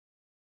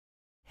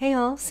Hey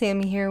all,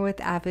 Sammy here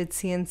with Avid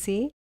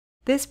CNC.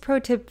 This pro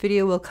tip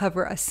video will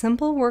cover a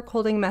simple work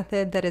holding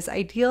method that is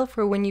ideal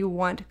for when you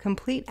want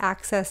complete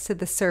access to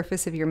the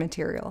surface of your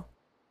material.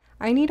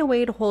 I need a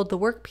way to hold the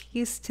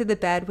workpiece to the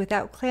bed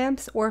without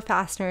clamps or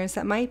fasteners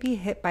that might be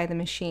hit by the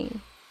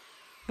machine.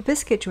 A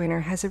biscuit joiner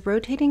has a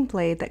rotating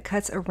blade that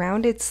cuts a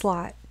rounded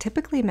slot,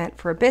 typically meant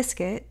for a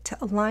biscuit, to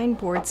align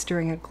boards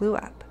during a glue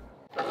up.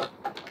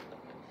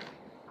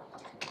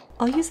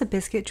 I'll use a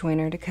biscuit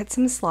joiner to cut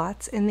some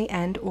slots in the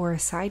end or a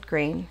side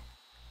grain.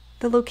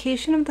 The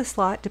location of the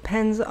slot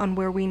depends on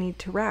where we need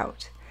to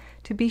route.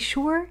 To be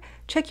sure,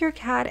 check your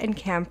CAD and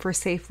CAM for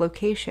safe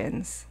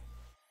locations.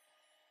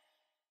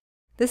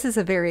 This is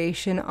a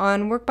variation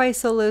on Work by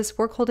Solo's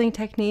work holding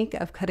technique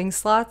of cutting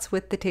slots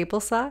with the table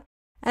saw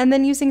and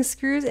then using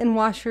screws and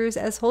washers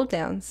as hold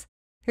downs.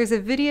 There's a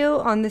video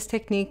on this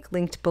technique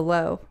linked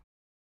below.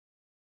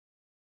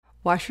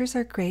 Washers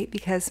are great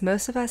because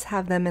most of us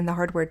have them in the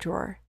hardware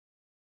drawer.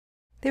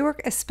 They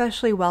work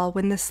especially well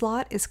when the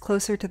slot is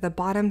closer to the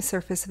bottom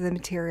surface of the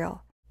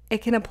material.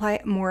 It can apply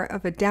more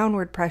of a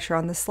downward pressure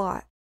on the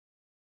slot.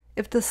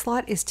 If the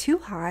slot is too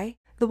high,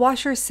 the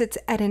washer sits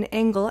at an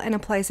angle and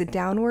applies a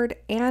downward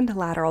and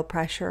lateral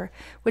pressure,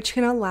 which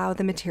can allow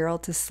the material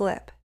to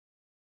slip.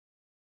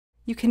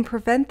 You can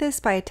prevent this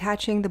by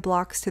attaching the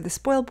blocks to the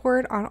spoil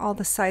board on all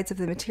the sides of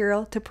the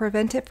material to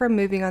prevent it from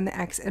moving on the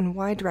X and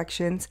Y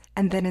directions,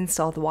 and then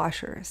install the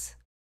washers.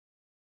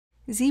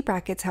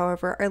 Z-brackets,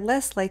 however, are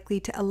less likely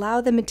to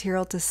allow the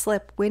material to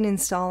slip when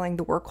installing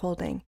the work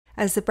holding,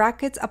 as the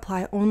brackets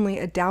apply only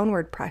a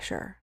downward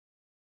pressure.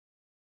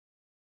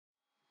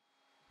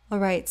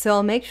 Alright, so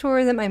I'll make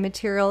sure that my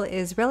material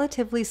is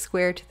relatively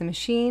square to the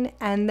machine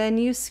and then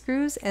use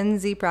screws and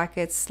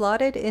Z-brackets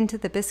slotted into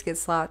the biscuit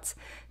slots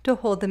to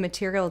hold the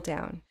material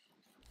down.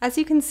 As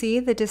you can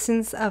see, the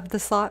distance of the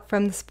slot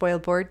from the spoil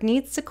board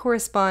needs to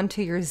correspond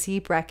to your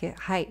Z-bracket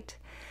height.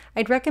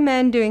 I'd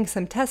recommend doing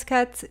some test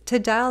cuts to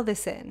dial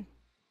this in.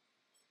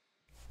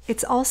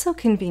 It's also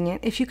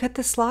convenient if you cut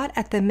the slot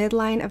at the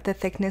midline of the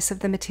thickness of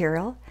the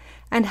material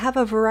and have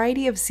a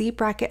variety of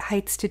Z-bracket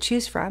heights to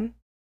choose from.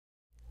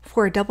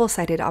 For a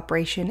double-sided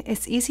operation,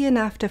 it's easy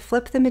enough to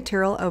flip the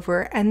material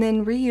over and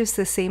then reuse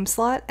the same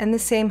slot and the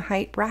same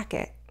height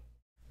bracket.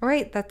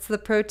 Alright, that's the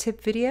pro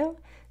tip video.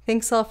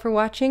 Thanks all for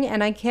watching,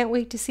 and I can't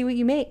wait to see what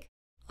you make.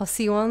 I'll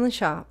see you all in the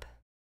shop.